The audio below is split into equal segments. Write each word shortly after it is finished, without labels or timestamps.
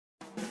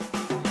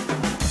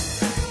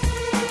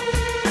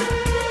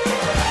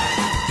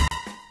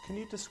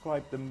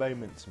describe the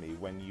moment to me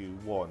when you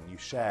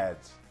shared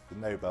the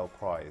Nobel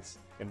Prize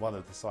in one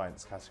of the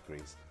science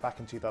categories, back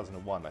in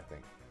 2001, I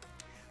think?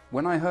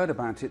 When I heard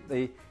about it,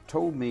 they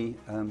told me,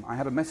 I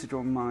had a message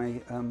on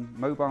my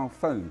mobile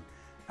phone,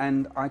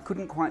 and I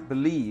couldn't quite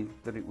believe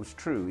that it was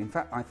true. In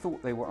fact, I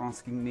thought they were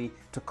asking me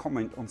to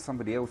comment on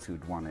somebody else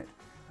who'd won it.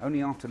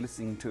 Only after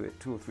listening to it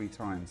 2 or 3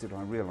 times did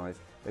I realise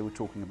they were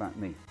talking about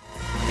me.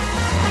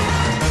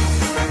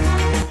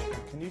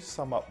 Can you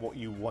sum up what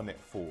you won it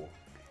for?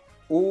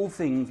 All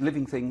things,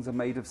 living things, are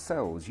made of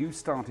cells. You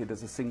started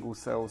as a single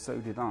cell, so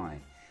did I.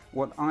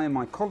 What I and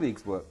my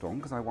colleagues worked on,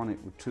 because I won it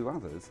with 2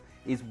 others,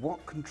 is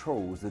what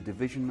controls the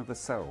division of a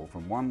cell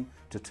from 1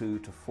 to 2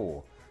 to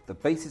 4, the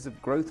basis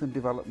of growth and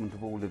development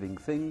of all living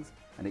things,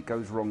 and it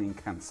goes wrong in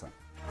cancer.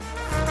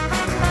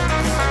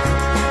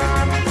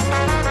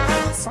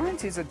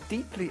 Science is a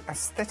deeply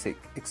aesthetic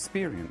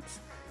experience.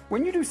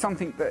 When you do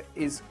something that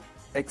is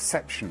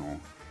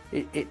exceptional,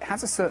 it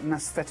has a certain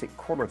aesthetic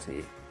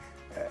quality.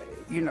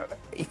 You know,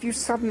 if you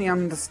suddenly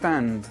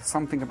understand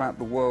something about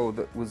the world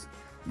that was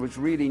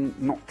really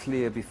not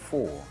clear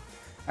before,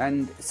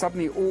 and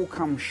suddenly it all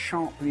comes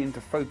sharply into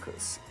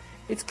focus,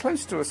 it's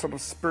close to a sort of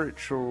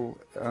spiritual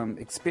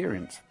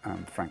experience,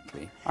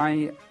 frankly.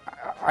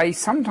 I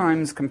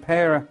sometimes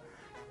compare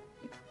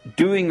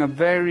doing a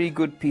very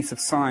good piece of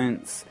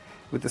science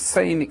with the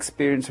same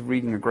experience of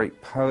reading a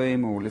great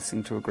poem or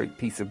listening to a great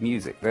piece of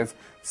music. There's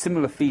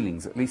similar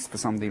feelings, at least for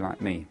somebody like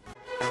me.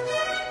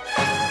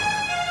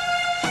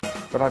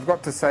 But I've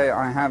got to say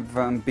I have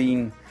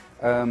been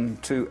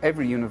to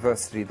every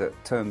university that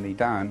turned me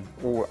down,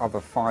 all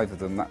other 5 of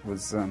them. That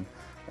was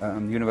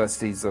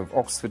universities of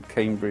Oxford,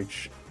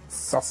 Cambridge,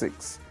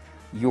 Sussex,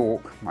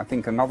 York, I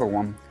think another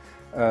one,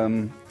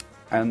 and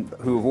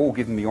who have all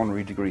given me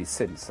honorary degrees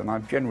since. And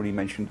I've generally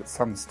mentioned at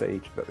some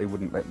stage that they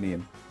wouldn't let me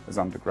in as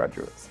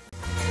undergraduates.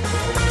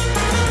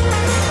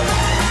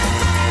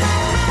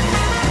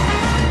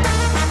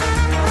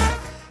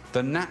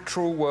 The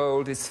natural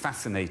world is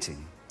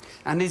fascinating,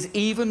 and is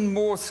even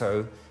more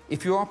so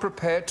if you are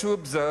prepared to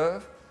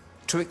observe,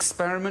 to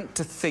experiment,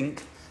 to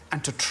think,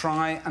 and to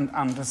try and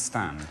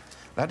understand.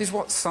 That is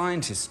what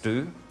scientists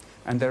do,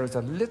 and there is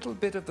a little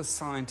bit of the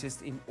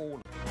scientist in all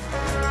of them.